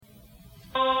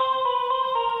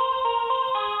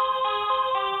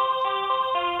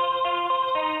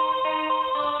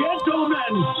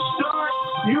gentlemen, start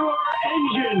your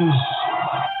engines.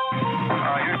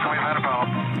 Houston, we've had a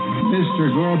problem.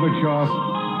 Mr. Gorbachev,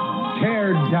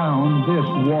 tear down this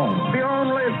wall. The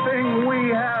only thing we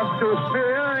have to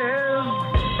fear is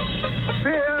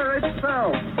fear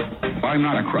itself. I'm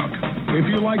not a crook. If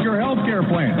you like your health care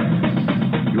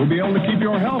plan, you'll be able to keep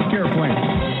your health care plan.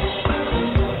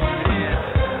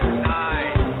 9, 8,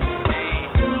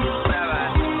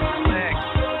 7, 6,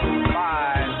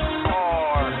 5,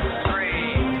 4,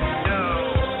 3,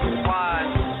 2,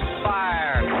 1,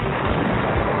 fire.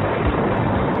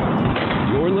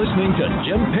 You're listening to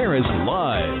Jim Paris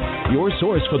Live, your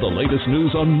source for the latest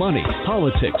news on money,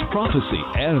 politics, prophecy,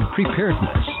 and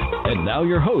preparedness. And now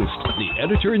your host, the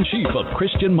editor-in-chief of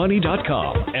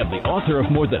ChristianMoney.com and the author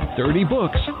of more than 30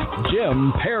 books,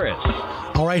 Jim Paris.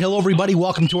 All right. Hello, everybody.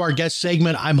 Welcome to our guest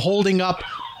segment. I'm holding up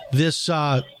this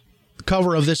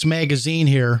cover of this magazine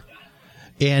here,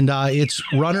 and it's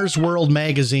Runner's World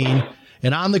magazine.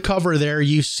 And on the cover there,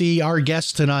 you see our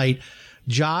guest tonight,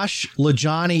 Josh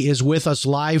LaJaunie, is with us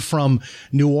live from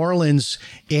New Orleans,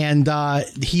 and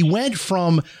he went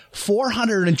from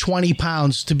 420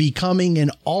 pounds to becoming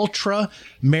an ultra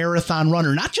marathon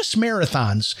runner. Not just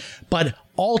marathons, but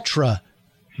ultra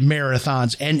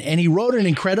marathons. And he wrote an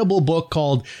incredible book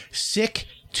called Sick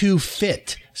to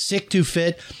Fit.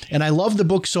 And I love the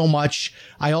book so much.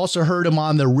 I also heard him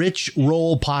on the Rich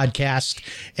Roll podcast,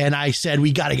 and I said,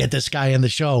 we got to get this guy on the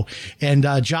show. And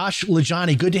Josh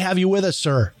LaJaunie, good to have you with us,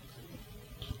 sir.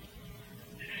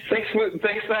 Thanks for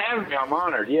having me. I'm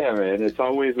honored. Yeah, man. It's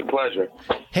always a pleasure.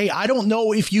 Hey, I don't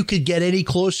know if you could get any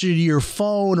closer to your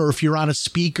phone, or if you're on a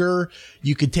speaker,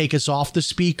 you could take us off the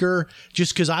speaker,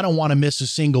 just because I don't want to miss a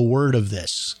single word of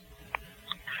this.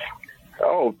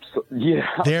 Oh, yeah.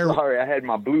 Sorry, I had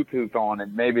my Bluetooth on,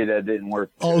 and maybe that didn't work.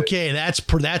 Okay,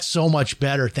 that's so much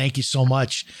better. Thank you so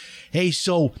much. Hey,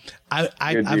 so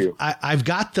I've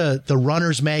got the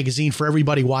Runners magazine for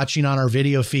everybody watching on our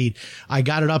video feed. I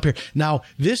got it up here now.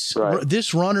 This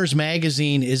Runners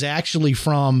magazine is actually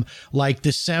from like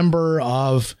December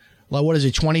of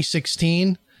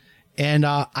 2016. And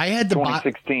I had to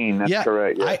 2016, that's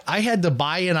correct. Yeah. I had to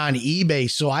buy it on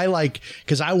eBay. So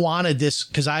because I wanted this,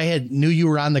 because knew you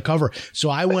were on the cover. So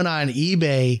I went on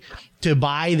eBay to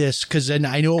buy this, because then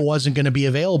I knew it wasn't going to be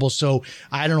available. So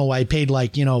I don't know, I paid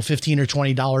like, $15 or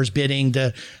 $20 bidding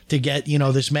to get,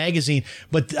 this magazine.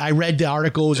 But I read the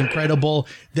article, it was incredible.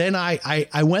 Then I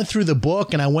went through the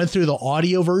book, and I went through the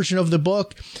audio version of the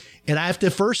book. And I have to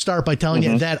first start by telling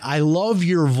you that I love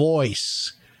your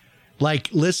voice. Like,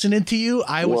 listening to you,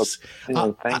 thank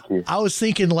you. I was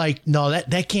thinking, like, no,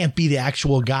 that can't be the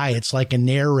actual guy. It's like a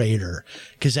narrator,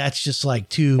 because that's just like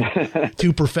too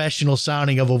professional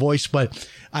sounding of a voice. But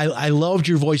I loved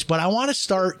your voice. But I want to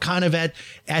start kind of at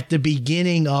the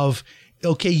beginning of,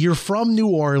 okay, you're from New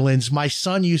Orleans. My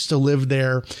son used to live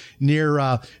there near,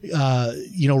 right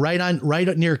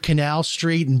near Canal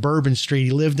Street and Bourbon Street.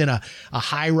 He lived in a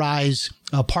high-rise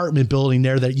apartment building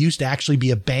there that used to actually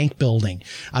be a bank building.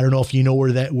 I don't know if you know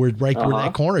where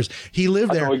that corner is. He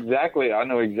lived there. I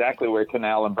know exactly where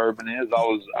Canal and Bourbon is.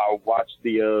 I watched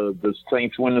the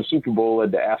Saints win the Super Bowl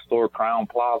at the Astor Crown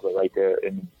Plaza right there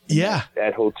in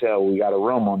that hotel. We got a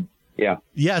room on. Yeah.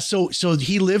 Yeah. So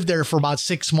he lived there for about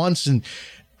 6 months. And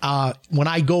when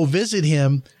I go visit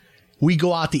him, we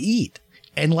go out to eat.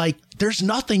 And like, there's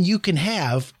nothing you can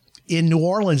have in New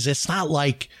Orleans. It's not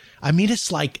like,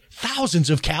 it's like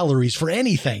thousands of calories for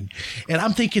anything. And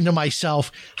I'm thinking to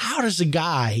myself, how does a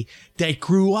guy that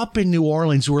grew up in New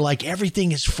Orleans, where like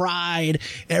everything is fried,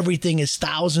 everything is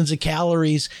thousands of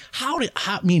calories,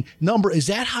 is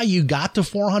that how you got to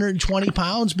 420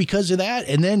 pounds because of that?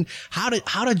 And then how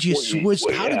did you switch?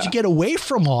 How did you get away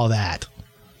from all that?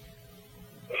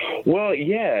 Well,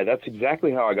 yeah, that's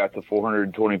exactly how I got to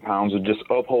 420 pounds, of just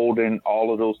upholding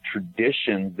all of those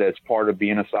traditions that's part of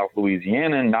being a South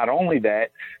Louisianan. Not only that,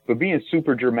 but being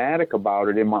super dramatic about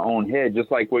it in my own head,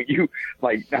 just like what you,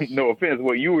 like, no offense,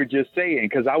 what you were just saying,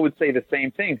 because I would say the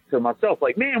same thing to myself,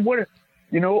 like, man,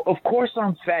 of course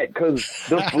I'm fat because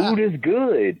the food is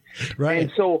good. Right.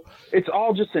 And so it's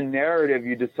all just a narrative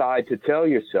you decide to tell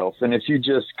yourself. And if you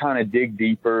just kind of dig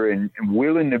deeper and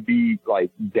willing to be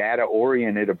like data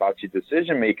oriented about your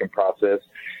decision making process,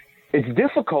 it's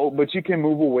difficult, but you can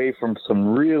move away from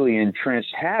some really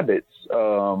entrenched habits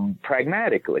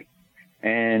pragmatically.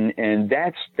 And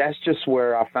that's just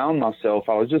where I found myself.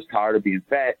 I was just tired of being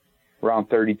fat.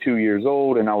 Around 32 years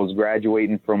old, and I was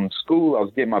graduating from school. I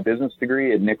was getting my business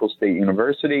degree at Nicholls State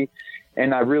University,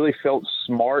 and I really felt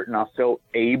smart, and I felt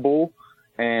able,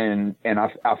 and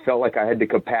I felt like I had the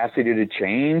capacity to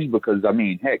change, because,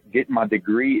 heck, getting my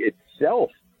degree itself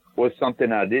was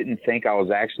something I didn't think I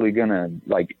was actually going to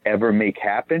like ever make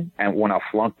happen. And when I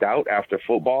flunked out after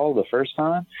football the first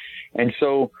time. And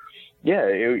so, yeah,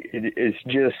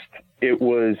 it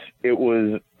was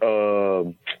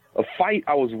a fight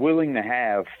I was willing to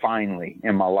have finally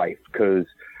in my life. Cause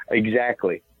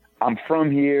exactly. I'm from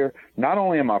here. Not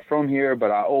only am I from here, but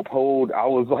I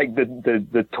was like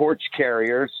the torch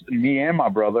carriers, me and my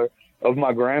brother, of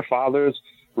my grandfather's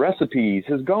recipes,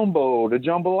 his gumbo, the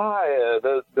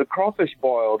jambalaya, the crawfish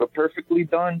boil, the perfectly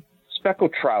done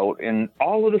speckled trout, and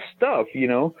all of the stuff, you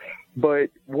know.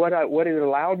 But what it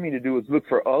allowed me to do is look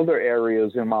for other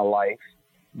areas in my life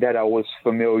that I was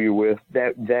familiar with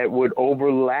that would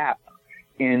overlap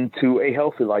into a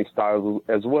healthy lifestyle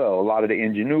as well. A lot of the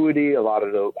ingenuity, a lot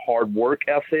of the hard work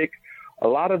ethic, a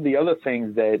lot of the other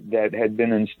things that had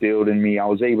been instilled in me, I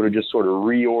was able to just sort of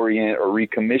reorient or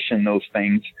recommission those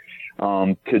things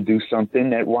to do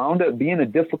something that wound up being a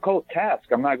difficult task.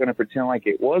 I'm not going to pretend like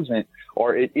it wasn't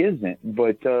or it isn't,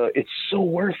 but it's so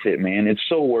worth it, man. It's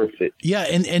so worth it. Yeah,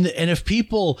 and if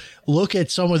people look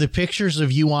at some of the pictures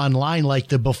of you online, like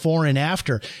the before and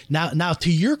after, now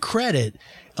to your credit,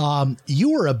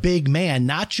 you were a big man,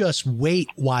 not just weight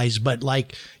wise, but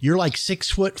like you're like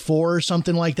 6'4" or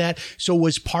something like that. So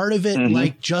was part of it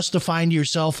like justifying to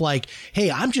yourself like, hey,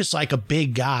 I'm just like a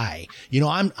big guy, you know,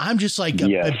 I'm just like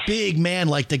a big man,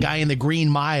 like the guy in the Green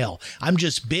Mile. I'm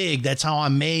just big. That's how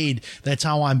I'm made. That's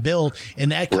how I'm built.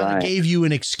 And that kind of gave you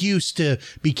an excuse to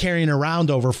be carrying around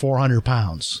over 400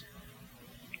 pounds.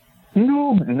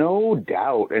 No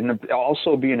doubt. And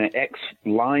also being an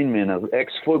ex-lineman, an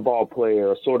ex-football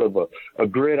player, sort of a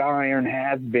gridiron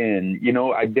has-been, you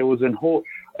know, there was a whole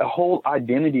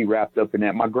identity wrapped up in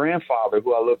that. My grandfather,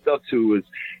 who I looked up to, was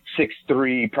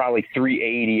 6'3", probably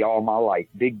 380 all my life.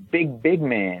 Big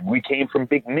man. We came from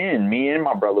big men, me and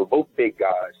my brother, both big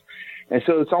guys. And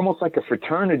so it's almost like a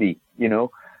fraternity, you know.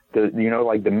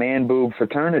 Like the man boob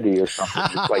fraternity or something.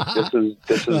 It's like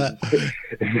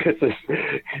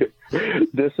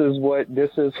this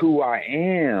is who I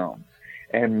am.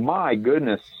 And my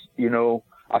goodness, you know,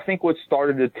 I think what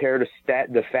started to tear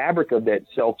the fabric of that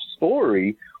self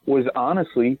story was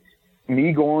honestly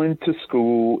me going to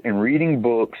school and reading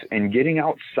books and getting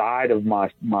outside of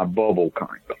my bubble,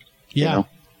 kind of. Yeah. You know?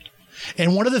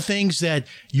 And one of the things that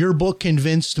your book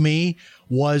convinced me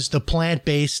was the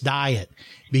plant-based diet,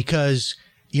 because,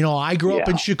 you know, I grew up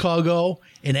in Chicago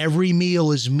and every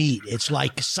meal is meat. It's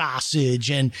like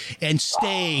sausage and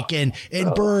steak and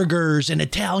burgers and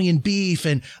Italian beef.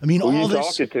 And I mean, all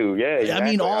this, talking to? Yeah, exactly. I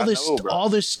mean, all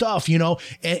this stuff, you know,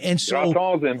 and so and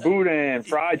boudin,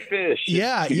 fried fish.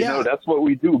 Yeah. You know, that's what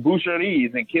we do.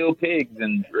 Boucheries and kill pigs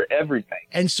and everything.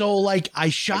 And so like I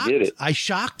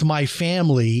shocked my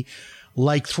family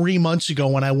like 3 months ago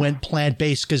when I went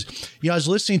plant-based, because, you know, I was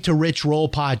listening to Rich Roll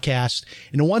podcast,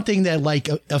 and the one thing that like,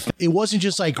 it wasn't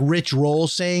just like Rich Roll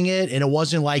saying it, and it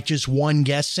wasn't like just one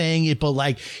guest saying it, but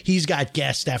like he's got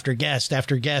guest after guest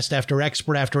after guest after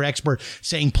expert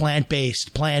saying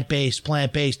plant-based.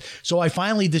 So I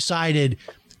finally decided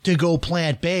to go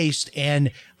plant-based,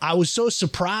 and I was so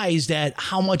surprised at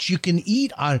how much you can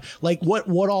eat on, like what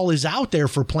all is out there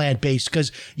for plant-based,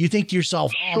 because you think to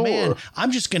yourself, oh man, I'm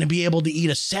just going to be able to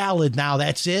eat a salad now.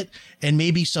 That's it. And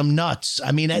maybe some nuts.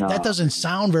 I mean, that doesn't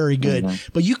sound very good,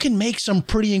 but you can make some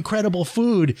pretty incredible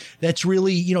food that's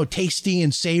really, you know, tasty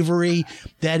and savory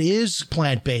that is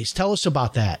plant-based. Tell us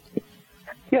about that.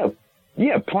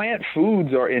 Yeah, plant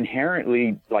foods are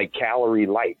inherently like calorie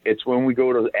light. It's when we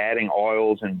go to adding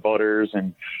oils and butters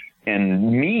and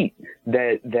meat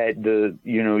that the,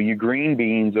 you know, your green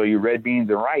beans or your red beans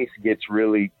and rice gets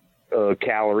really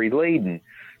calorie laden.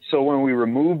 So when we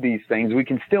remove these things, we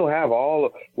can still have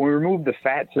when we remove the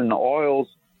fats and the oils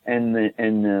and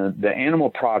the animal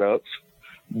products,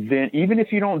 then even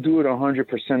if you don't do it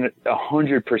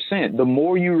 100%, the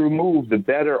more you remove, the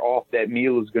better off that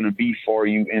meal is going to be for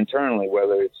you internally,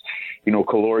 whether it's, you know,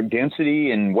 caloric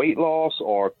density and weight loss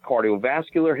or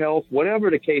cardiovascular health, whatever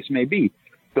the case may be.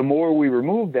 The more we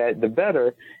remove that, the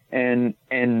better. And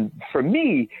for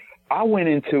me, I went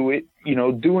into it, you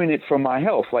know, doing it for my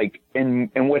health. Like, and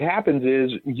what happens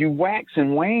is you wax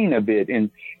and wane a bit.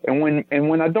 And when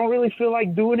I don't really feel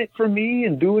like doing it for me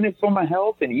and doing it for my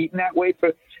health and eating that way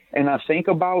and I think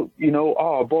about, you know,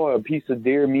 oh boy, a piece of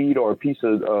deer meat or a piece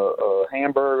of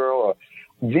hamburger,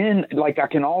 then like I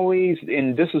can always,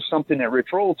 and this is something that Rich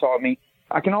Roll taught me,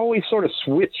 I can always sort of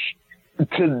switch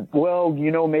to, well,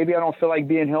 you know, maybe I don't feel like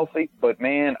being healthy, but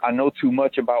man, I know too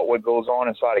much about what goes on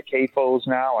inside of CAFOs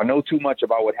now. I know too much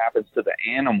about what happens to the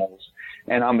animals,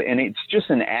 and it's just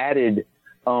an added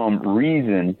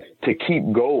reason to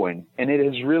keep going. And it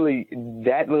is really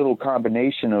that little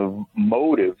combination of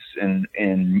motives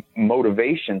and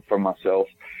motivation for myself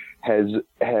has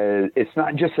it's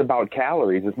not just about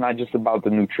calories. It's not just about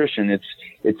the nutrition.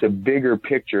 It's a bigger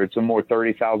picture. It's a more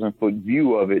 30,000 foot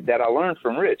view of it that I learned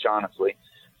from Rich, honestly,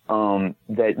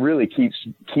 that really keeps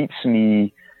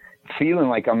me feeling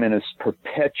like I'm in a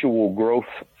perpetual growth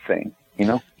thing, you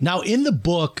know? Now, in the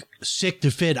book, Sick to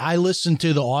Fit, I listened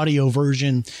to the audio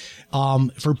version.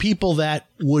 For people that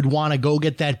would want to go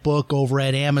get that book over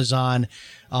at Amazon,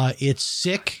 it's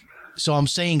Sick. So I'm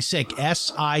saying sick,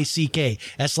 S-I-C-K.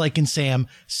 S like in Sam,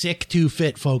 Sick to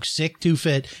Fit, folks, Sick to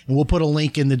Fit. And we'll put a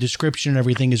link in the description and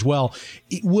everything as well.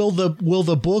 Will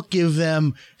the book give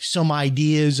them some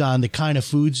ideas on the kind of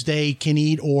foods they can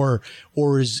eat, or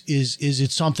is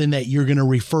it something that you're going to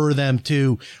refer them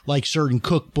to, like certain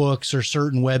cookbooks or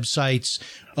certain websites,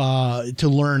 to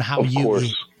learn how you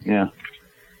eat? Yeah.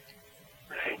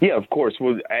 Yeah, of course.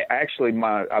 Well, actually,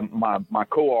 my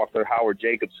co-author, Howard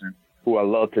Jacobson, who I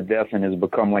love to death and has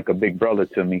become like a big brother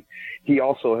to me, he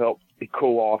also helped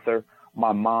co-author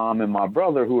my mom and my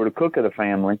brother, who are the cook of the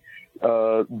family,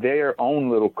 their own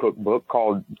little cookbook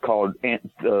called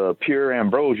Pure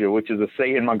Ambrosia, which is a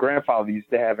saying my grandfather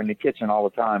used to have in the kitchen all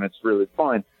the time. It's really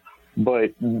fun.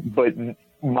 But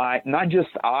not just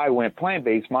I went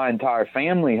plant-based, my entire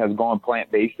family has gone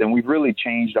plant-based, and we've really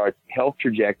changed our health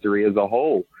trajectory as a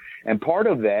whole. And part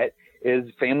of that is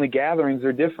family gatherings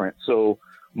are different. So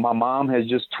my mom has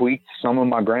just tweaked some of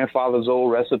my grandfather's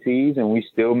old recipes, and we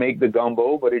still make the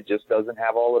gumbo, but it just doesn't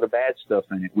have all of the bad stuff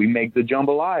in it. We make the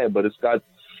jambalaya, but it's got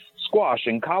squash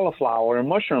and cauliflower and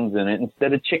mushrooms in it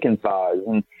instead of chicken thighs.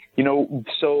 And, you know,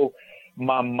 so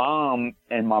my mom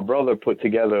and my brother put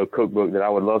together a cookbook that I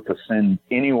would love to send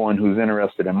anyone who's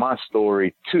interested in my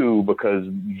story to, because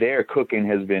their cooking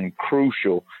has been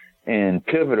crucial and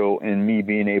pivotal in me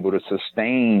being able to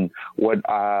sustain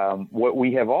what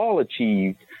we have all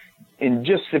achieved. And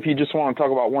just, if you just want to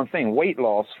talk about one thing, weight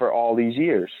loss for all these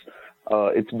years,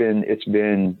 it's been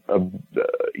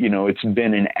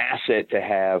an asset to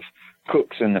have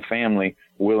cooks in the family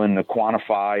willing to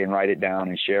quantify and write it down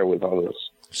and share with others.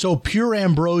 So Pure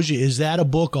Ambrosia, is that a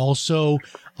book also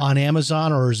on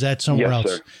Amazon, or is that somewhere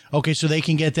else? Sir. Okay, so they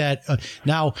can get that.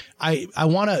 Now, I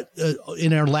want to,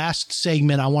 in our last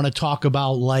segment, I want to talk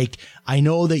about, like, I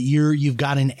know that you've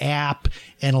got an app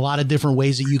and a lot of different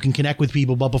ways that you can connect with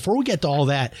people. But before we get to all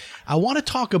that, I want to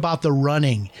talk about the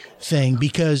running thing,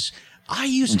 because I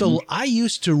used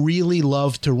to really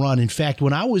love to run. In fact,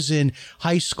 when I was in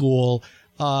high school,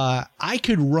 I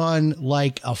could run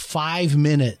like a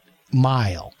 5-minute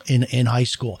mile in high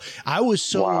school. I was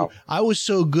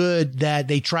so good that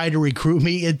they tried to recruit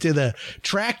me into the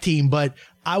track team, but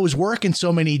I was working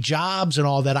so many jobs and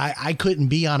all that I couldn't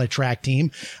be on a track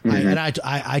team. And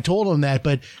I told them that,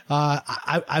 but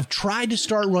I've tried to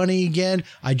start running again.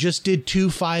 I just did 2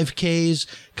 5Ks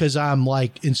because I'm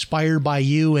like inspired by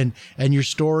you and your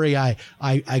story. I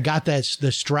got the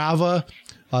Strava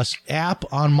app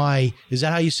on my, is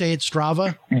that how you say it,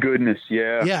 Strava? Goodness,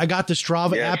 yeah. Yeah, I got the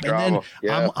Strava app, Strava, and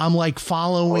then I'm like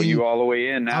following you all the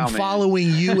way in now. I'm following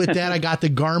you with that. I got the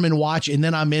Garmin watch, and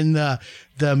then I'm in the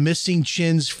Missing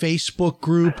Chins Facebook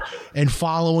group and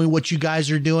following what you guys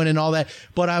are doing and all that.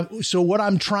 But so what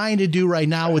I'm trying to do right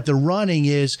now with the running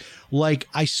is, like,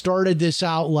 I started this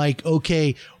out like,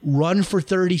 okay, run for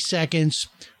 30 seconds,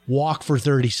 walk for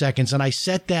 30 seconds. And I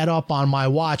set that up on my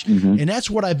watch, and that's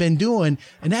what I've been doing.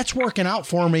 And that's working out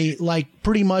for me, like,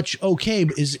 pretty much okay.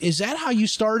 Is that how you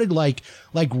started? Like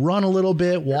run a little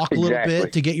bit, walk a little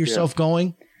bit to get yourself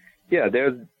going? Yeah,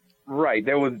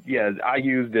 I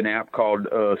used an app called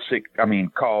Couch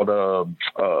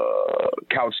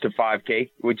to 5K,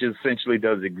 which essentially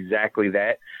does exactly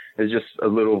that. There's just a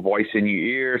little voice in your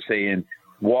ear saying,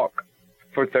 walk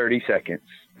for 30 seconds.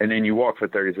 And then you walk for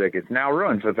 30 seconds. Now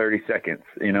run for 30 seconds,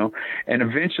 you know? And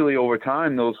eventually over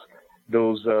time, those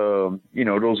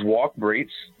walk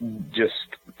breaks just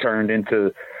turned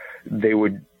into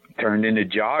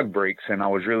jog breaks. And I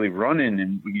was really running,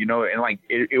 and, you know, and like,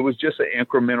 it was just an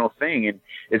incremental thing. And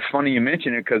it's funny you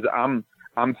mention it, because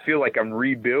I feel like I'm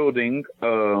rebuilding,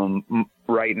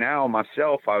 right now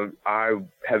myself. I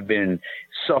have been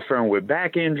suffering with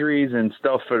back injuries and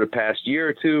stuff for the past year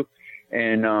or two.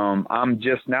 And I'm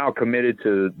just now committed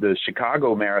to the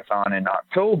Chicago Marathon in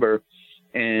October,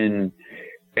 and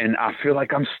I feel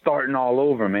like I'm starting all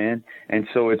over, man. And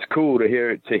so it's cool to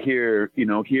hear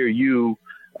you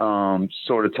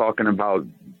sort of talking about,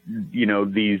 you know,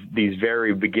 these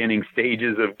very beginning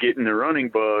stages of getting the running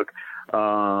bug.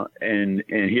 And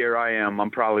here I am.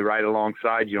 I'm probably right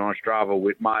alongside you on Strava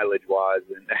with mileage wise,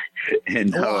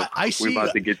 and I see, we're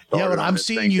about to get started. Yeah, but I'm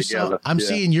seeing you.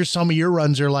 Seeing some of your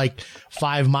runs are like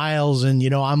 5 miles, and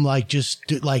I'm like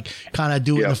just like kind of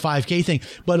doing the 5K thing.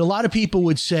 But a lot of people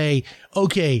would say,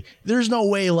 okay, there's no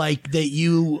way like that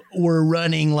you were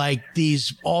running like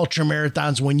these ultra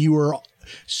marathons when you were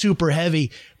super heavy.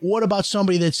 What about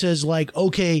somebody that says like,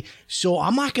 okay, so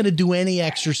I'm not going to do any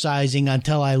exercising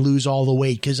until I lose all the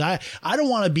weight, because I don't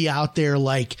want to be out there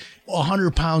like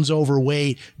 100 pounds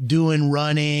overweight doing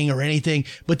running or anything.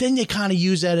 But then they kind of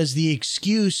use that as the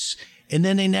excuse, and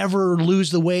then they never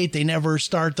lose the weight, they never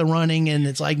start the running, and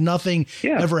it's like nothing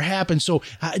ever happens. So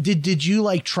did you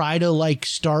like try to like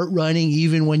start running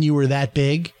even when you were that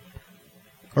big?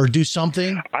 Or do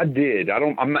something? I did. I'm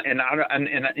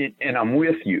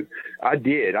with you. I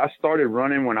did. I started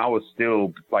running when I was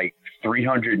still like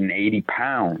 380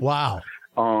 pounds. Wow.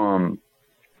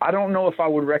 I don't know if I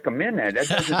would recommend that. That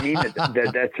doesn't mean that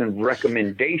that's a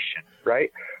recommendation,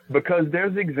 right? Because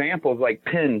there's examples like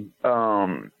Penn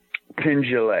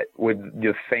Jillette with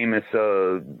the famous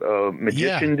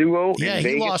magician duo. Yeah, in he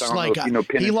Vegas. lost like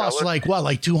he lost like what,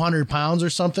 like 200 pounds or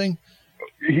something.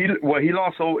 He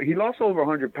lost over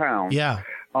 100 pounds. Yeah.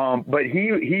 But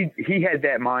he had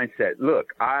that mindset.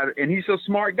 Look, and he's a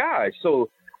smart guy. So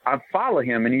I follow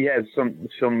him, and he has some,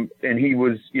 and he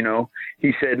was,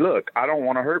 he said, look, I don't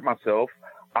want to hurt myself.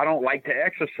 I don't like to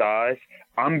exercise.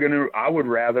 I would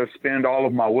rather spend all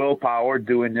of my willpower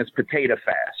doing this potato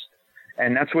fast.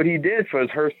 And that's what he did for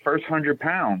his first 100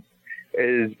 pounds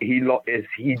is he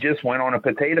just went on a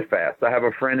potato fast. I have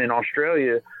a friend in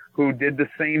Australia who did the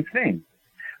same thing.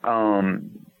 He's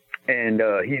an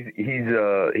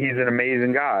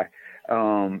amazing guy.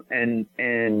 And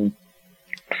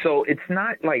so it's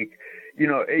not like,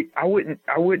 I wouldn't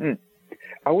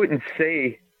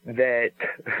say that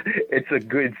it's a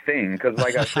good thing. 'Cause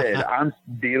like I said, I'm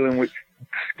dealing with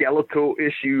skeletal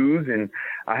issues, and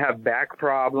I have back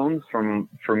problems from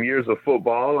years of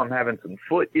football. I'm having some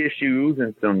foot issues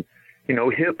and some,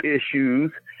 hip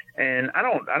issues. And I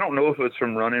don't know if it's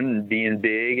from running and being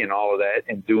big and all of that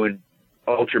and doing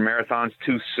ultra marathons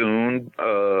too soon.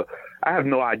 I have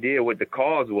no idea what the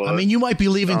cause was. I mean, you might be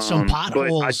leaving some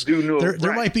potholes. But I do know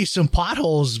there might be some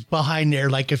potholes behind there.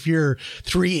 Like if you're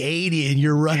 380 and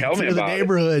you're running through the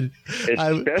neighborhood,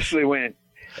 especially when.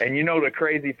 And the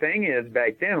crazy thing is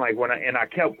back then, like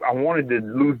I wanted to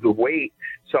lose the weight.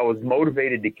 So I was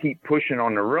motivated to keep pushing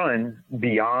on the run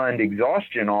beyond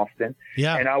exhaustion often.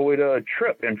 Yeah. And I would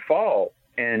trip and fall.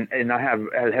 And I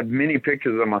have many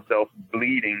pictures of myself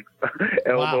bleeding,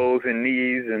 elbows and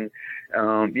knees. And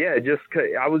I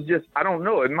don't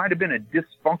know. It might have been a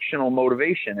dysfunctional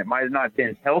motivation. It might have not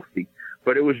been healthy,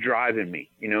 but it was driving me.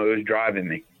 It was driving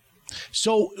me.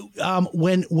 So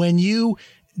when you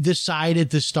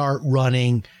decided to start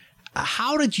running,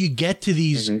 how did you get to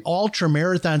these ultra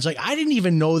marathons? Like, I didn't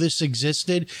even know this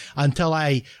existed until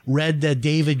I read the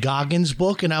David Goggins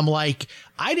book. And I'm like,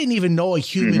 I didn't even know a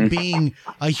human being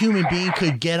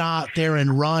could get out there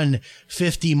and run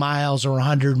 50 miles or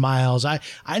 100 miles. I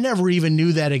never even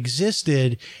knew that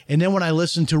existed. And then when I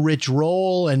listened to Rich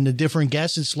Roll and the different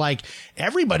guests, it's like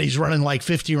everybody's running like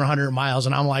 50 or 100 miles.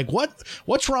 And I'm like,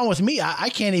 what's wrong with me? I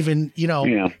can't even,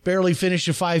 barely finish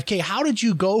a 5K. How did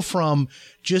you go from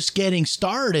just getting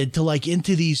started to like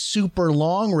into these super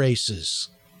long races?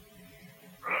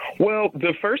 Well,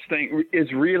 the first thing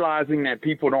is realizing that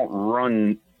people don't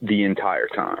run the entire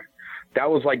time.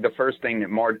 That was like the first thing that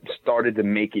started to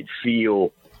make it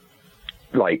feel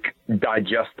like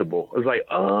digestible. It was like,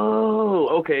 oh,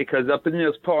 okay. Because up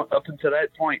until that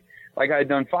point, like I had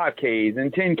done 5Ks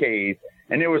and 10Ks,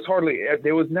 and there was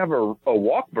never a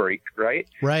walk break, right?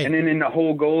 Right. And then in the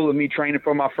whole goal of me training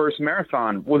for my first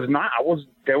marathon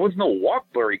there was no walk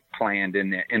break planned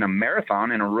in a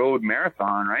marathon, in a road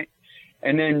marathon, right?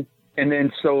 And then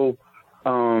so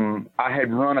I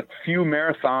had run a few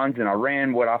marathons, and I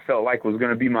ran what I felt like was going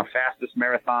to be my fastest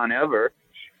marathon ever.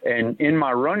 And in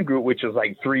my run group, which was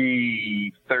like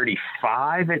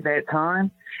 3:35 at that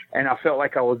time, and I felt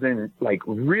like I was in like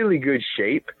really good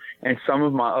shape. And some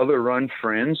of my other run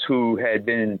friends who had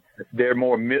been, they're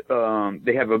more,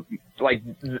 they have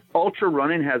ultra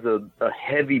running has a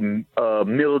heavy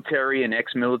military and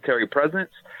ex-military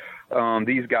presence.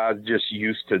 These guys just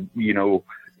used to,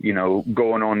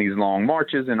 going on these long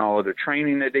marches and all of the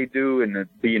training that they do, and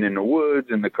being in the woods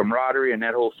and the camaraderie and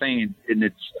that whole thing. And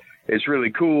it's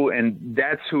really cool. And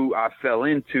that's who I fell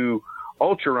into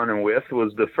ultra running with.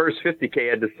 Was the first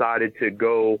 50K I decided to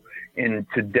go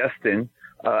into Destin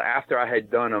after I had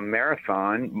done a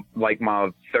marathon, like my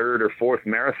third or fourth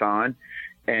marathon.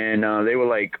 And they were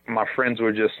like, my friends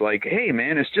were just like, hey,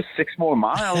 man, it's just 6 more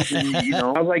miles. And,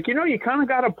 I was like, you kind of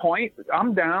got a point.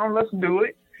 I'm down. Let's do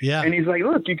it. Yeah. And he's like,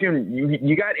 look,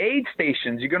 you got aid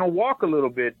stations. You're going to walk a little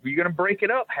bit. You're going to break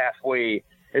it up halfway.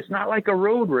 It's not like a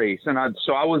road race. And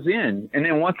so I was in. And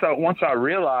then once I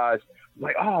realized,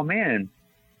 like, oh, man,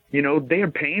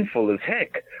 they're painful as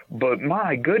heck. But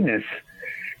my goodness,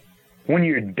 when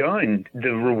you're done, the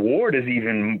reward is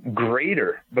even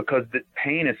greater because the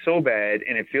pain is so bad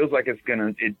and it feels like it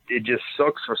just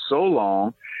sucks for so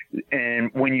long. And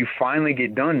when you finally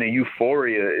get done, the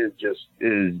euphoria is just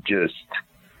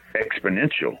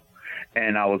exponential.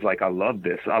 And I was like, I love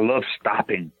this. I love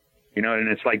stopping, and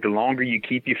it's like the longer you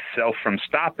keep yourself from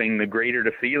stopping, the greater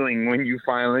the feeling when you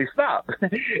finally stop.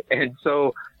 And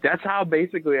so that's how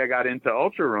basically I got into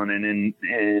ultra running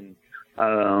and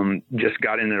just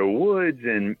got into the woods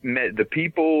and met the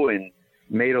people and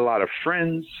made a lot of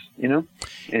friends, and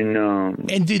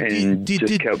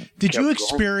did you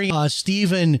experience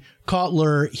Stephen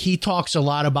Cutler? He talks a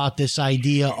lot about this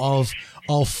idea of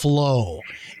flow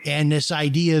and this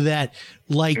idea that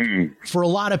for a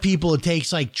lot of people it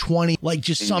takes like 20, like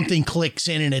just something clicks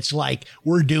in and it's like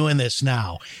we're doing this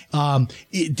now. And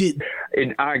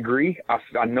I agree.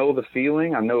 I know the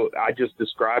feeling. I just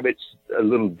describe it a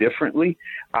little differently.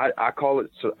 I call it.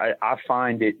 I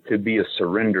find it to be a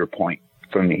surrender point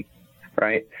for me,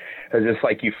 right? It's just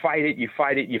like you fight it.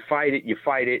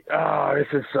 Oh, this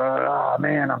is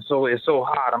man, it's so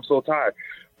hot. I'm so tired.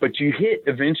 But you hit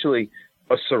eventually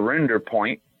a surrender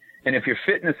point, and if your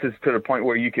fitness is to the point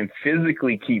where you can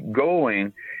physically keep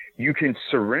going, you can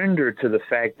surrender to the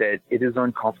fact that it is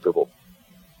uncomfortable.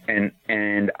 And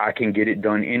I can get it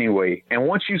done anyway. And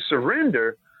once you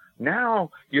surrender, now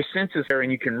your senses are,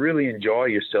 and you can really enjoy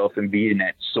yourself and be in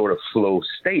that sort of flow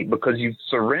state because you've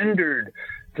surrendered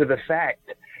to the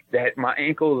fact that my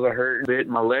ankles are hurting a bit,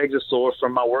 my legs are sore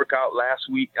from my workout last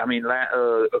week. A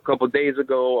couple of days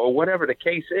ago, or whatever the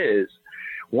case is.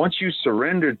 Once you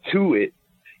surrender to it,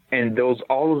 and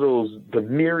the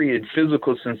myriad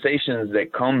physical sensations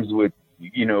that comes with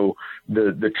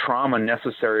the trauma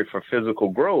necessary for physical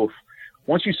growth,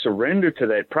 once you surrender to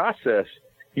that process,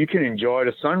 you can enjoy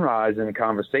the sunrise and the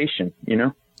conversation,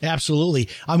 Absolutely.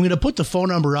 I'm going to put the phone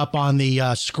number up on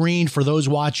the screen for those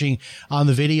watching on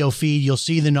the video feed. You'll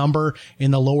see the number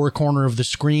in the lower corner of the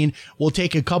screen. We'll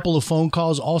take a couple of phone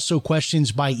calls, also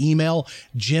questions by email,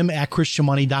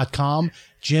 jim@christianmoney.com.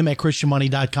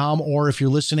 jim@christianmoney.com, or if you're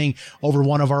listening over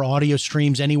one of our audio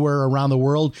streams anywhere around the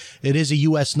world, it is a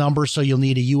U.S. number, so you'll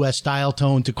need a U.S. dial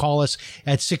tone to call us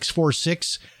at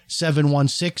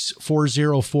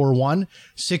 646-716-4041,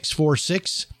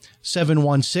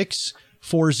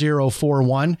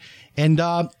 646-716-4041. And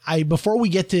before we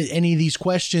get to any of these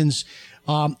questions,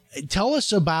 tell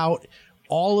us about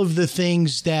all of the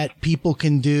things that people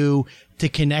can do to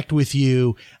connect with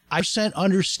you. I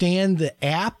understand the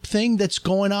app thing that's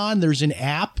going on. There's an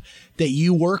app that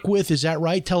you work with. Is that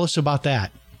right? Tell us about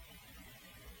that.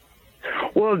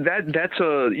 Well, that's that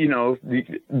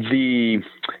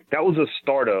was a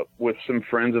startup with some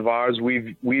friends of ours.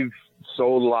 We've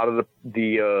sold a lot of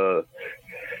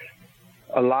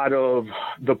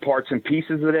the parts and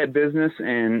pieces of that business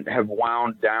and have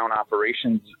wound down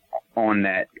operations on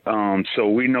that. So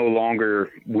we no longer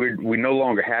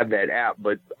have that app,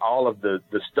 but all of the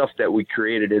stuff that we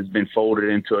created has been folded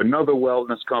into another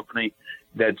wellness company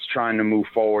that's trying to move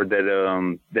forward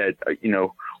that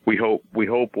we hope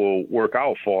will work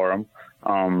out for them.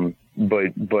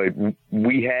 But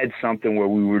we had something where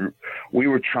we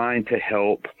were trying to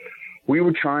help. We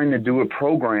were trying to do a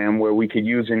program where we could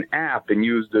use an app and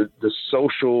use the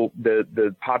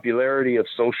popularity of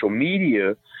social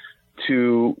media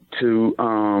to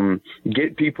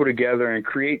get people together and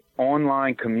create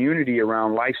online community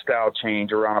around lifestyle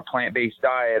change, around a plant-based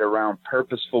diet, around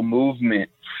purposeful movement,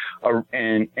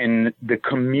 and the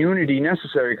community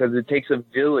necessary, because it takes a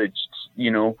village,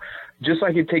 just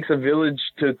like it takes a village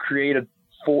to create a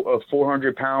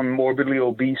 400-pound morbidly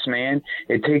obese man.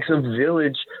 It takes a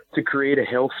village to create a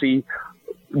healthy,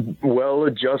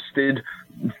 well-adjusted,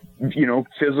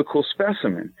 physical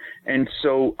specimen. And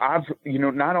so I've,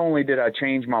 not only did I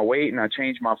change my weight and I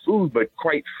changed my food, but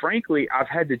quite frankly, I've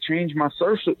had to change my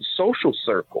social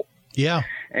circle. Yeah.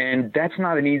 And that's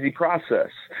not an easy process.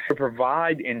 To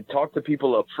provide and talk to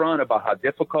people up front about how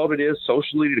difficult it is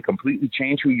socially to completely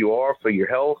change who you are for your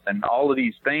health and all of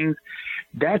these things.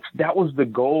 That was the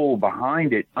goal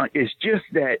behind it. It's just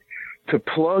that to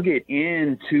plug it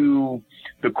into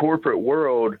the corporate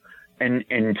world and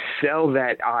sell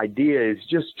that idea is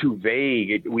just too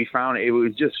vague. We found it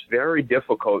was just very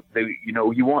difficult.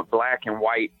 You want black and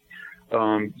white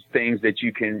things that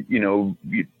you can,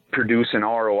 you produce an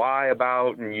ROI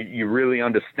about, and you really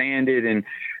understand it. And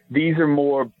these are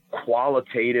more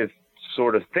qualitative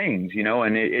sort of things,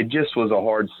 and it just was a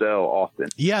hard sell often.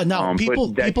 Yeah. Now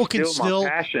people can still my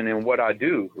passion in what I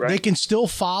do, right? They can still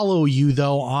follow you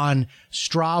though on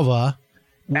Strava.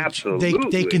 Absolutely.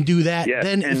 They can do that. Yes.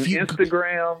 Then and if you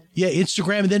Instagram. Yeah,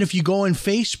 Instagram. And then if you go on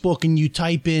Facebook and you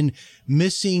type in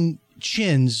missing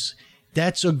chins,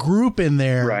 that's a group in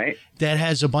there that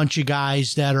has a bunch of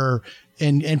guys that are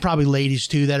and probably ladies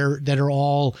too that are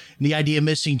all, the idea of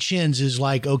missing chins is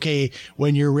like, okay,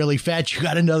 when you're really fat, you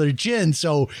got another chin,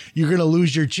 so you're going to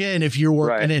lose your chin if you're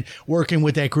working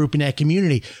with that group in that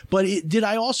community. But did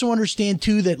I also understand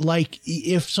too that like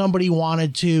if somebody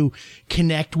wanted to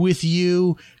connect with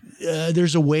you,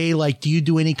 there's a way, like, do you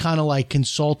do any kind of like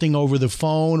consulting over the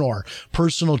phone or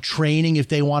personal training if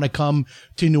they want to come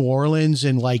to New Orleans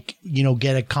and like,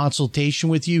 get a consultation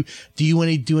with you? Do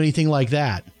you do anything like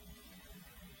that?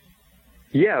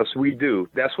 Yes, we do.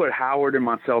 That's what Howard and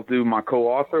myself do. My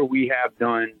co-author, we have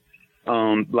done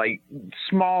like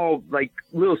small, like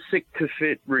little sick to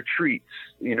fit retreats,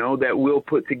 that we'll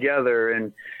put together,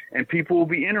 and people will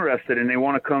be interested and they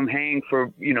want to come hang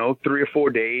for, 3 or 4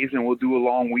 days, and we'll do a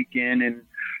long weekend in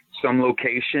some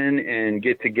location and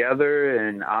get together,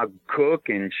 and I'll cook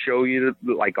and show you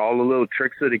like all the little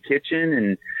tricks of the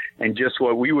kitchen and just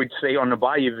what we would say on the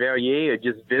Bayou Verrier,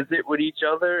 just visit with each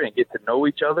other and get to know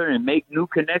each other and make new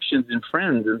connections and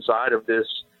friends inside of this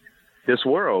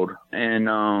world, and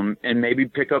maybe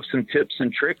pick up some tips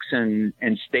and tricks and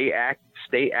stay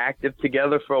active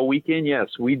together for a weekend. Yes,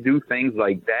 we do things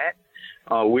like that.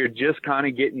 We're just kind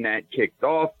of getting that kicked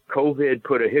off. COVID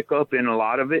put a hiccup in a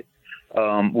lot of it.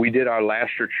 We did our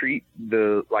last retreat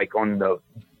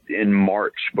in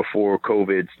March before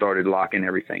COVID started locking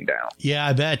everything down. Yeah,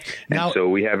 I bet. Now, and so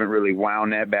we haven't really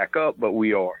wound that back up, but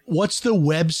we are. What's the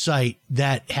website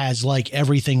that has like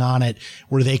everything on it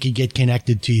where they could get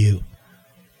connected to you?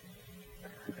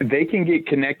 They can get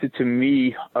connected to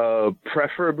me,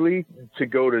 preferably to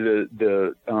go to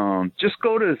just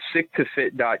go to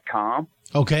sicktofit.com.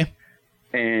 Okay.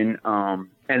 And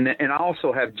I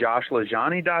also have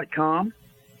joshlajaunie.com.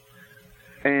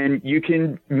 And you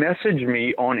can message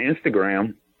me on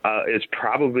Instagram. It's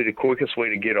probably the quickest way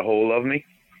to get a hold of me.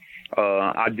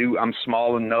 I'm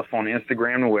small enough on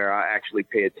Instagram where I actually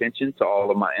pay attention to all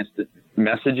of my instant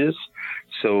messages.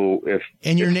 So if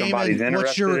somebody's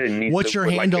interested and needs to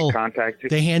handle? Contact you.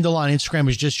 The handle on Instagram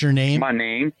is just your name? My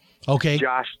name. Okay.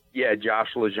 Josh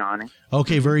LaJaunie.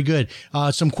 Okay, very good.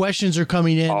 Some questions are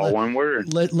coming in. All one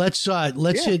word. Let's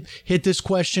hit this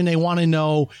question. They want to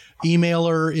know,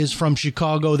 emailer is from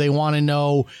Chicago. They want to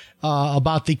know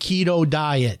about the keto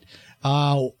diet.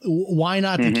 Why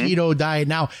not the keto diet?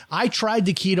 Now, I tried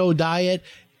the keto diet.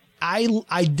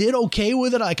 I did okay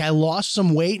with it. Like I lost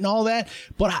some weight and all that,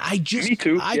 but I just, me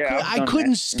too. I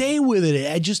couldn't stay with it.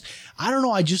 I don't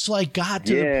know. I just like got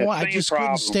to the point. I just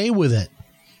couldn't stay with it.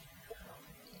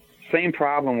 Same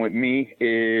problem with me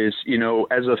is,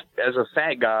 as a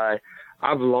fat guy,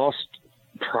 I've lost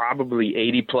probably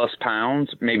 80 plus pounds,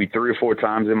 maybe 3 or 4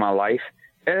 times in my life.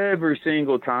 Every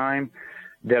single time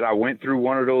that I went through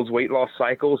one of those weight loss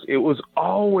cycles, it was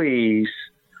always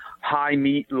high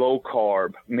meat, low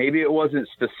carb. Maybe it wasn't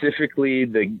specifically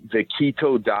the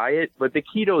keto diet, but the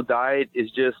keto diet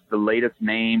is just the latest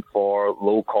name for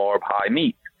low carb, high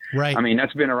meat. Right. I mean,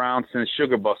 that's been around since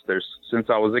Sugar Busters, since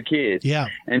I was a kid. Yeah.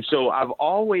 And so I've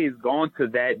always gone to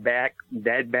that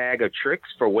bag of tricks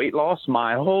for weight loss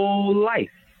my whole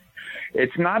life.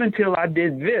 It's not until I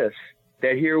did this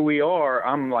that here we are.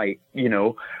 I'm like,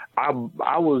 I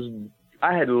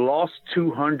had lost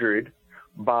 200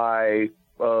 by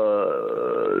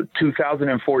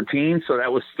 2014. So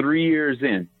that was 3 years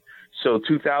in. So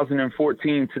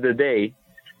 2014 to the day,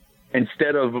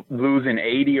 instead of losing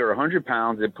 80 or 100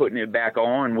 pounds and putting it back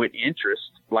on with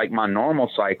interest, like my normal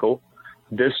cycle,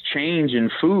 this change in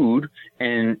food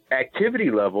and activity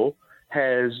level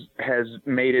has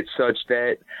made it such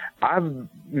that I've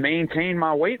maintained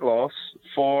my weight loss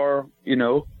for,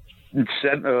 7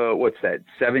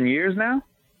 years now?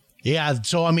 Yeah.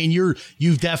 So, I mean,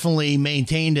 you've definitely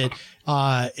maintained it.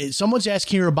 Someone's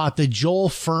asking here about the Joel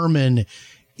Fuhrman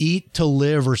Eat to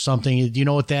Live or something. Do you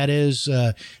know what that is?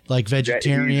 Like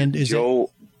vegetarian?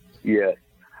 Yeah.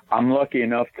 I'm lucky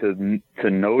enough to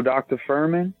know Dr.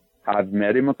 Fuhrman. I've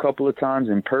met him a couple of times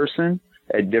in person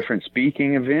at different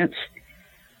speaking events.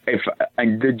 If I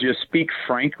to just speak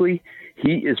frankly,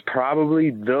 he is probably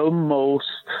the most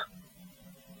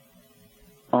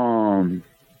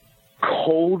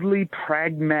coldly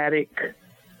pragmatic,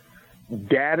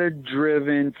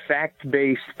 data-driven,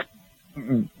 fact-based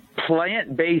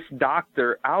plant-based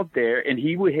doctor out there, and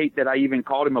he would hate that I even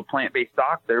called him a plant-based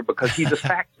doctor because he's a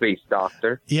fact-based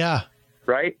doctor. Yeah.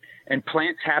 Right? And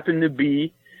plants happen to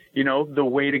be, the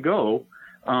way to go.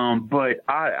 But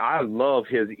I love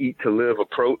his eat to live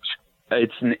approach.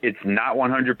 It's not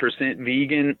 100%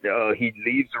 vegan. He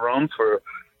leaves room for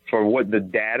what the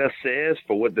data says,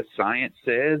 for what the science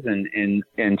says. And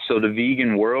so the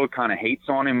vegan world kind of hates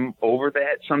on him over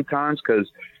that sometimes, because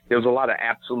there's a lot of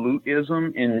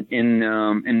absolutism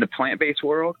in the plant-based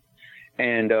world.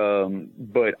 And,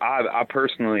 but I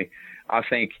personally, I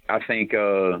think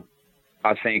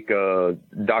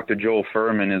Dr. Joel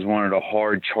Fuhrman is one of the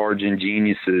hard charging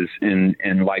geniuses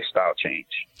in lifestyle change.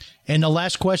 And the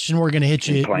last question we're going to hit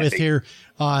you with here,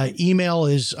 email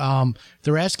is,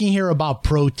 they're asking here about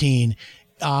protein.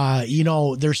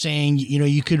 They're saying,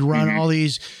 you could run all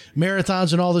these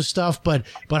marathons and all this stuff, but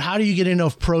how do you get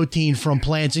enough protein from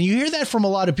plants? And you hear that from a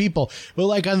lot of people. But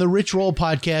like on the Rich Roll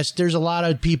podcast, there's a lot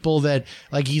of people that,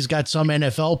 like, he's got some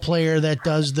NFL player that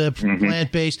does the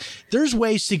plant-based. There's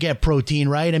ways to get protein,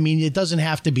 right? I mean, it doesn't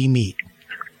have to be meat.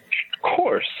 Of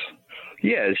course.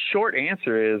 Yeah. Short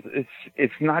answer is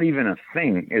it's not even a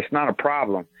thing. It's not a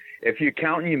problem. If you're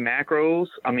counting your macros,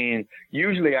 I mean,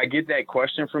 usually I get that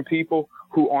question from people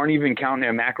who aren't even counting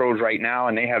their macros right now,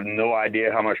 and they have no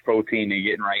idea how much protein they're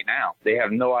getting right now. They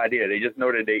have no idea. They just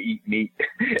know that they eat meat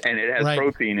and it has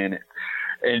protein in it.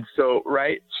 And so,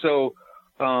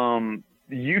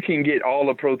 you can get all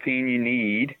the protein you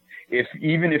need.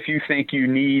 Even if you think you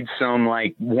need some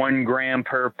like 1 gram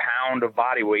per pound of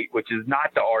body weight, which is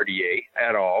not the RDA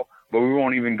at all, but we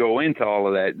won't even go into all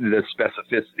of that, the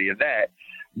specificity of that.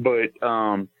 But,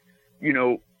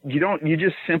 you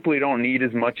just simply don't need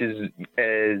as much as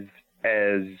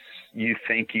you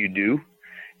think you do.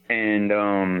 And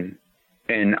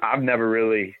I've never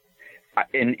really,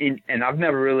 I've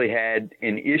never really had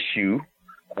an issue.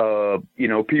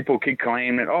 People could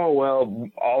claim that, oh, well,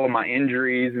 all of my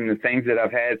injuries and the things that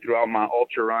I've had throughout my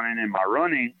ultra running and my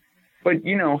running, but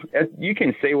you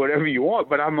can say whatever you want,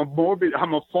 but I'm a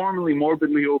formerly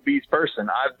morbidly obese person.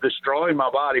 I've destroyed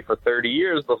my body for 30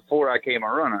 years before I became a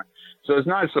runner. So it's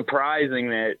not surprising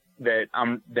that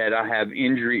I have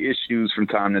injury issues from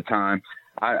time to time.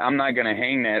 I'm not going to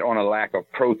hang that on a lack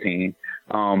of protein.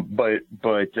 But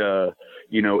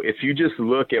if you just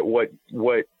look at what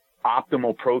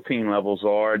optimal protein levels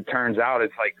are, it turns out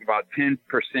it's like about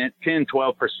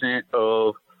 12%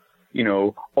 of,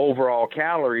 overall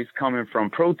calories coming from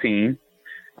protein,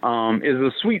 is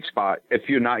a sweet spot if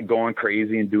you're not going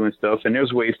crazy and doing stuff. And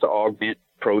there's ways to augment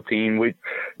protein with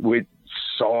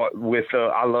salt,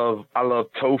 I love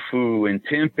tofu and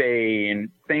tempeh and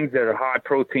things that are high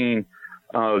protein,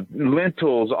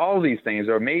 lentils. All these things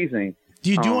are amazing. Do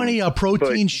you do any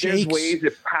protein shakes? There's ways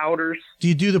of powders. Do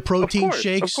you do the protein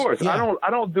shakes? Of course. Yeah.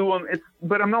 I don't do them.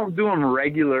 But I'm not doing them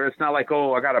regular. It's not like,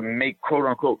 I got to make, quote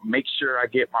unquote, make sure I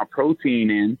get my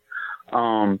protein in.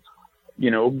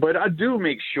 But I do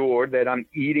make sure that I'm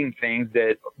eating things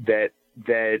that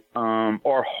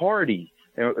are hearty,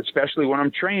 especially when I'm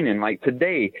training. Like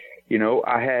today,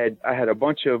 I had a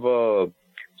bunch of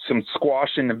some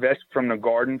squash from the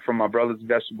garden, from my brother's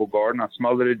vegetable garden. I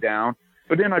smothered it down.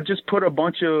 But then I just put a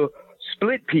bunch of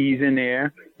split peas in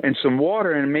there and some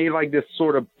water and made like this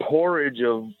sort of porridge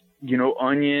of,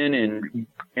 onion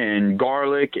and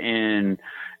garlic and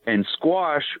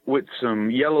squash with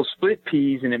some yellow split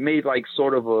peas. And it made like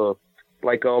sort of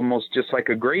almost just like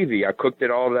a gravy. I cooked it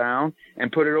all down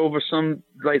and put it over some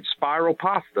like spiral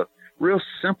pasta. Real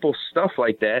simple stuff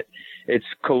like that. It's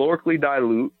calorically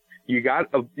dilute. You got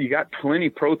plenty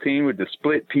protein with the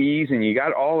split peas, and you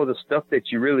got all of the stuff that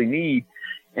you really need.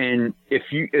 And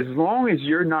as long as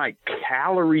you're not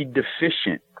calorie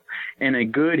deficient in a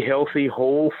good, healthy,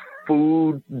 whole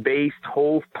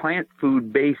plant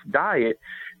food based diet,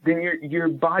 then you're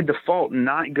by default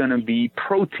not going to be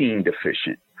protein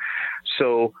deficient.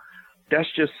 So that's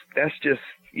just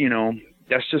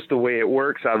the way it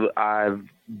works. I've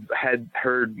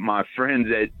heard my friends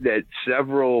at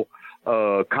several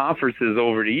conferences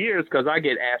over the years, because I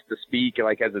get asked to speak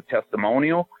like as a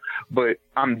testimonial, but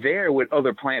I'm there with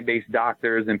other plant-based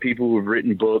doctors and people who have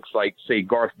written books, like say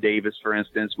Garth Davis, for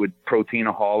instance, with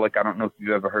Proteinaholic. I don't know if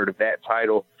you've ever heard of that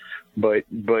title, but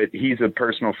he's a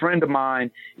personal friend of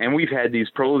mine, and we've had these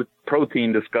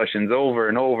protein discussions over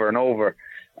and over and over.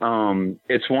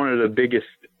 It's one of the biggest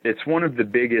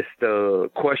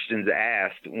questions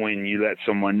asked when you let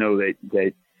someone know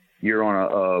that you're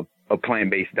on a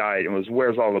plant-based diet. It was,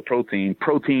 where's all the protein?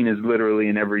 Protein is literally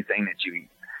in everything that you eat.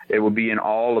 It will be in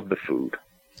all of the food.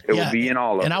 It will be in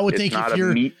all of it. And I would think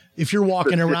if you're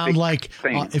walking around like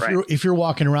if you're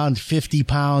walking around 50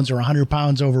 pounds or 100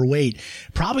 pounds overweight,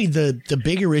 probably the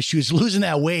bigger issue is losing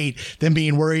that weight than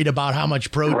being worried about how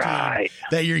much protein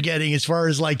that you're getting as far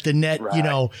as like the net, you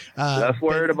know. Let's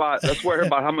worry about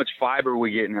how much fiber we're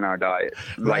getting in our diet,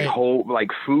 like whole, like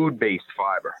food-based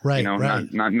fiber, you know,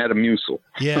 not Metamucil.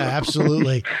 Yeah,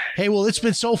 absolutely. Hey, well, it's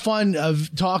been so fun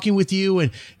of talking with you,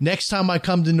 and next time I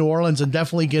come to New Orleans, I'm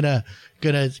definitely gonna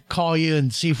call you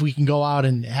and see if we can go out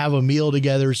and have a meal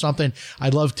together or something.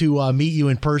 I'd love to meet you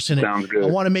in person. Sounds good. I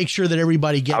want to make sure that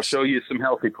everybody gets. I'll show you some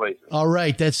healthy places. All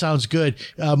right, that sounds good.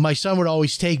 My son would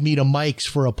always take me to Mike's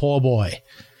for a po' boy.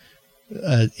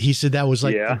 He said that was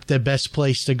like the best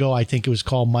place to go. I think it was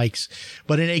called Mike's.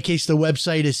 But in any case, the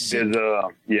website is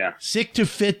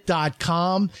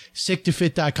sicktofit.com.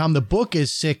 Sicktofit.com. The book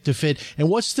is Sick to Fit. And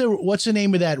what's the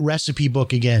name of that recipe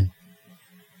book again?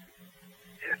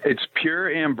 It's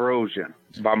Pure Ambrosia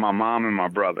by my mom and my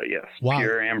brother. Yes. Wow.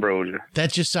 Pure Ambrosia.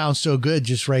 That just sounds so good.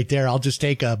 Just right there. I'll just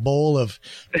take a bowl of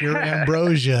pure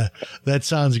ambrosia. That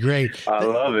sounds great. I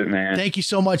love it, man. Thank you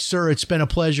so much, sir. It's been a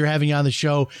pleasure having you on the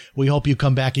show. We hope you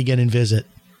come back again and visit.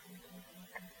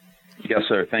 Yes,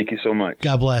 sir. Thank you so much.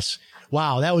 God bless.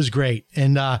 Wow. That was great.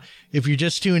 And, if you're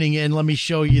just tuning in, let me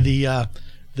show you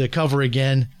the cover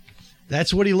again.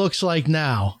 That's what he looks like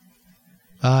now.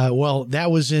 Well, that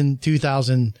was in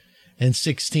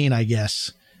 2016, I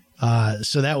guess.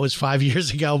 So that was 5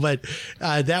 years ago, but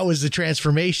that was the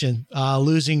transformation,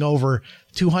 losing over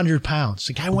 200 pounds.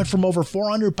 The guy went from over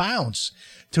 400 pounds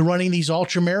to running these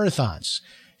ultra marathons.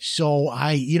 So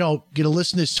I, get to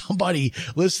listen to somebody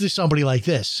like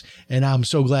this. And I'm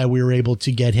so glad we were able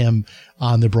to get him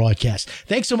on the broadcast.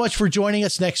 Thanks so much for joining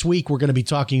us. Next week, we're going to be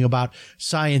talking about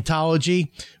Scientology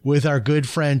with our good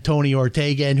friend Tony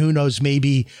Ortega. And who knows,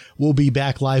 maybe we'll be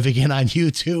back live again on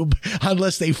YouTube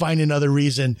unless they find another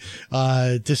reason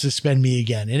to suspend me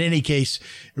again. In any case,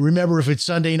 remember, if it's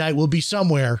Sunday night, we'll be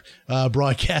somewhere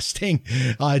broadcasting.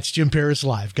 It's Jim Paris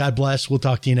Live. God bless. We'll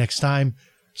talk to you next time.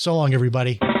 So long,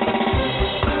 everybody.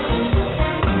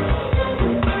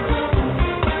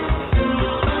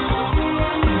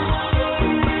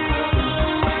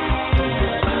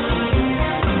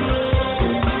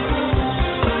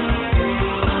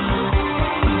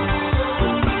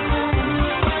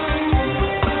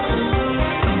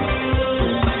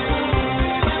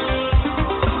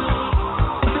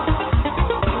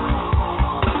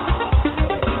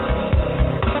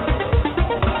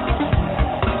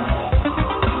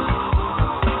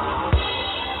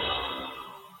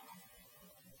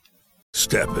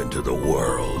 Step into the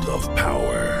world of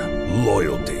power,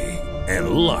 loyalty, and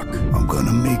luck. I'm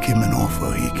gonna make him an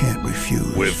offer he can't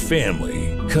refuse. With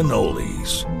family,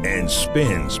 cannolis, and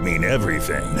spins mean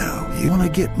everything. Now, you wanna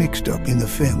get mixed up in the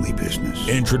family business.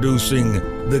 Introducing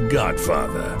The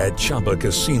Godfather at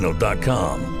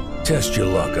ChumbaCasino.com. Test your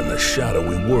luck in the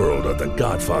shadowy world of The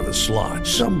Godfather slot.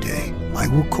 Someday, I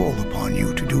will call upon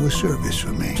you to do a service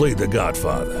for me. Play The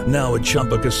Godfather, now at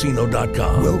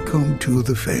ChumbaCasino.com. Welcome to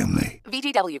the family.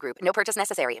 VGW Group. No purchase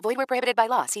necessary. Void where prohibited by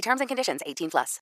law. See terms and conditions. 18+.